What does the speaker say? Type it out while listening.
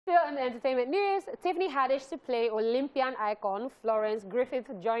Still in the entertainment news, Tiffany Haddish to play Olympian icon Florence Griffith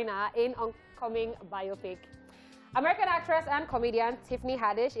Joyner in upcoming biopic. American actress and comedian Tiffany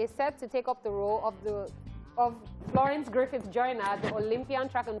Haddish is set to take up the role of Florence Griffith Joyner, the Olympian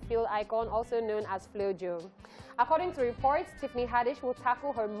track and field icon, also known as Flo-Jo. According to reports, Tiffany Haddish will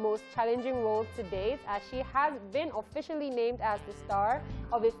tackle her most challenging role to date, as she has been officially named as the star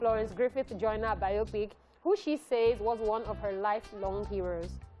of a Florence Griffith Joyner biopic, who she says was one of her lifelong heroes.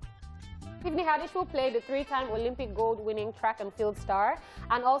 Tiffany Haddish will play the three-time Olympic gold-winning track and field star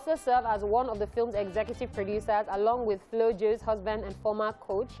and also serve as one of the film's executive producers, along with Flo-Jo's husband and former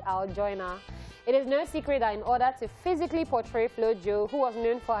coach, Al Joyner. It is no secret that in order to physically portray Flo-Jo, who was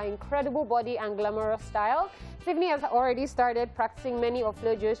known for her incredible body and glamorous style, Tiffany has already started practicing many of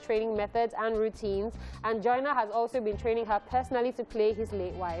Flo-Jo's training methods and routines, and Joyner has also been training her personally to play his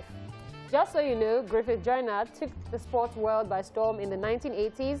late wife. Just so you know, Griffith Joyner took the sports world by storm in the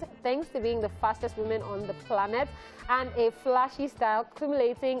 1980s, thanks to being the fastest woman on the planet and a flashy style,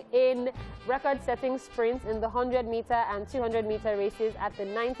 culminating in record-setting sprints in the 100-meter and 200-meter races at the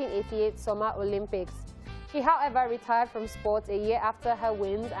 1988 Summer Olympics. She, however, retired from sports a year after her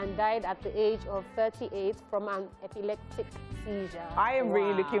wins and died at the age of 38 from an epileptic seizure. I am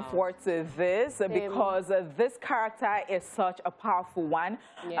really looking forward to this because this character is such a powerful one.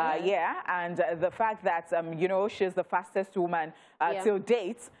 And the fact that, you know, she's the fastest woman till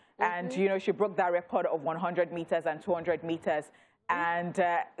date. And, you know, she broke that record of 100 meters and 200 meters. And,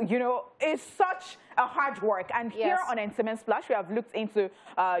 you know, it's such a hard work. And here on Entertainment Splash, we have looked into,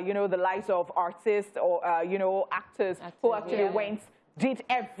 you know, the lives of artists or, you know, actors who actually did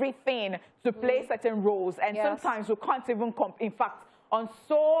everything to play certain roles. And sometimes we can't even, in fact, on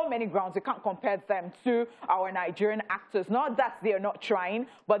so many grounds, we can't compare them to our Nigerian actors. Not that they're not trying,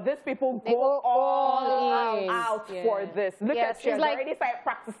 but these people go all out for this. Look at you, like, already started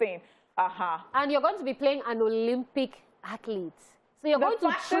practicing. And you're going to be playing an Olympic athlete. So you're going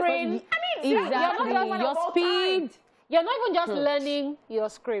to train. I mean, your speed. You're not even just learning your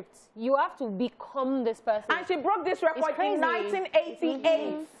scripts. You have to become this person. And she broke this record in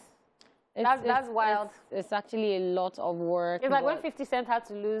 1988. That's wild. It's actually a lot of work. It's like when 50 Cent had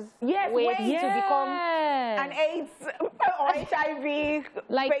to lose weight to become an AIDS or HIV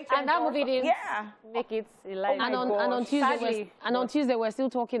patient. And that movie didn't make it alive. And on Tuesday, we're still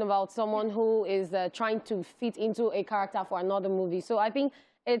talking about someone who is trying to fit into a character for another movie. So I think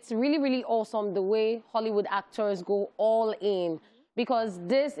it's really, really awesome the way Hollywood actors go all in, because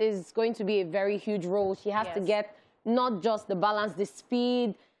this is going to be a very huge role. She has to get not just the balance, the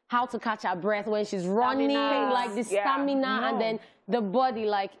speed, how to catch her breath when she's running, like the stamina, and then the body,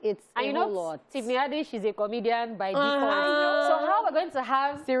 like it's a whole lot. Tiffany Haddish is a comedian by default. So how we're going to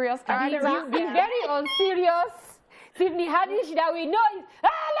have serious characters? Be very unserious Tiffany Haddish that we know is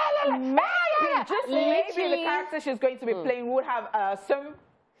maybe the character she's going to be playing would have some.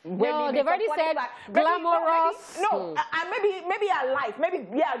 No, they've already said glamorous. Maybe her life,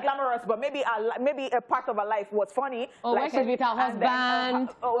 glamorous, but maybe a part of her life was funny. Or like she's with her husband,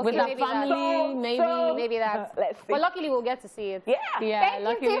 with her family, maybe that's. But luckily we'll get to see it. Yeah.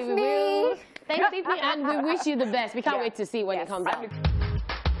 Thank you, Tiffany. Thank you, Tiffany, and we wish you the best. We can't wait to see when it comes out.